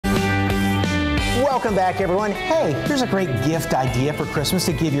Welcome back, everyone. Hey, here's a great gift idea for Christmas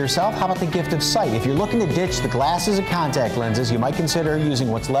to give yourself. How about the gift of sight? If you're looking to ditch the glasses and contact lenses, you might consider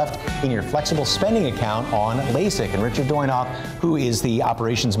using what's left in your flexible spending account on LASIK. And Richard Doinoff, who is the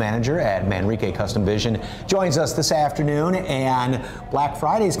operations manager at Manrique Custom Vision, joins us this afternoon. And Black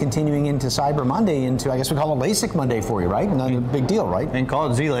Friday is continuing into Cyber Monday, into, I guess we call it LASIK Monday for you, right? Not a big deal, right? And call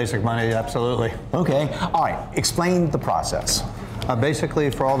it Z-LASIK Monday, absolutely. Okay. All right. Explain the process. Basically,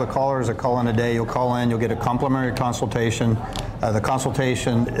 for all the callers that call in a day, you'll call in, you'll get a complimentary consultation. The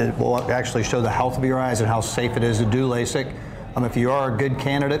consultation, it will actually show the health of your eyes and how safe it is to do LASIK. If you are a good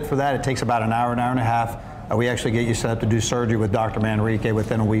candidate for that, it takes about an hour and a half. We actually get you set up to do surgery with Dr. Manrique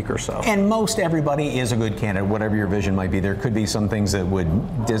within a week or so. And most everybody is a good candidate, whatever your vision might be. There could be some things that would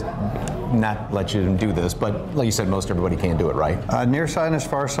just not let you do this, but like you said, most everybody can do it, right? Nearsightedness,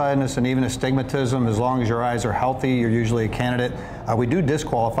 farsightedness, and even astigmatism, as long as your eyes are healthy, you're usually a candidate. We do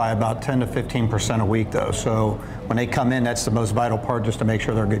disqualify about 10 to 15% a week, though. So when they come in, that's the most vital part, just to make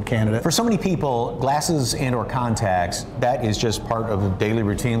sure they're a good candidate. For so many people, glasses and or contacts, that is just part of the daily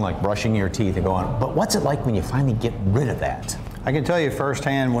routine, like brushing your teeth and going on. But what's it like when you finally get rid of that? I can tell you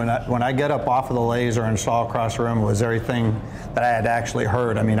firsthand, when I get up off of the laser and saw across the room, it was everything that I had actually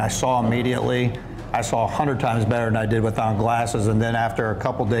heard. I mean, I saw immediately. I saw 100 times better than I did without glasses, and then after a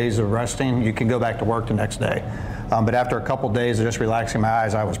couple days of resting, you can go back to work the next day. But after a couple days of just relaxing my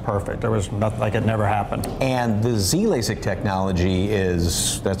eyes, I was perfect. There was nothing, like it never happened. And the Z-LASIK technology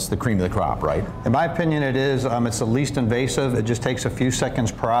that's the cream of the crop, right? In my opinion, it is. It's the least invasive. It just takes a few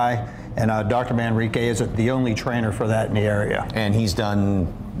seconds pry, and Dr. Manrique is the only trainer for that in the area. And he's done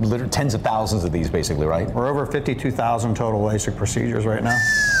tens of thousands of these, basically, right? We're over 52,000 total LASIK procedures right now.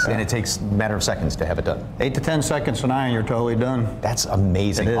 And it takes a matter of seconds to have it done. 8 to 10 seconds an eye and you're totally done. That's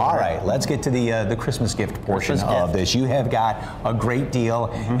amazing. It is, all right, let's get to the Christmas gift portion of this. You have got a great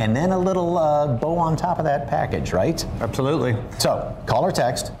deal, and then a little bow on top of that package, right? Absolutely. So, call or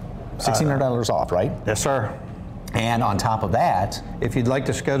text, $1,600 off, right? Yes, sir. And on top of that, if you'd like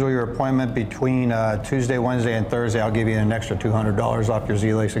to schedule your appointment between Tuesday, Wednesday, and Thursday, I'll give you an extra $200 off your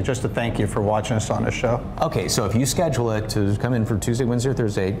Z-LASIK, just to thank you for watching us on this show. Okay, so if you schedule it to come in for Tuesday, Wednesday, or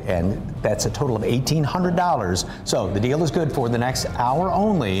Thursday, and that's a total of $1,800. So the deal is good for the next hour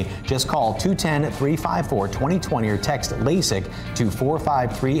only. Just call 210-354-2020 or text LASIK to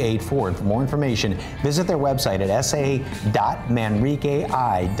 45384. For more information, visit their website at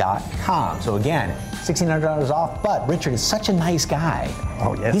sa.manriquei.com. So again, $1,600 off. But Richard is such a nice guy.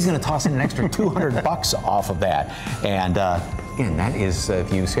 Oh, yes. He's going to toss in an extra $200 off of that. And again, that is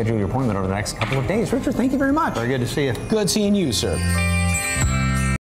if you schedule your appointment over the next couple of days. Richard, thank you very much. Very good to see you. Good seeing you, sir.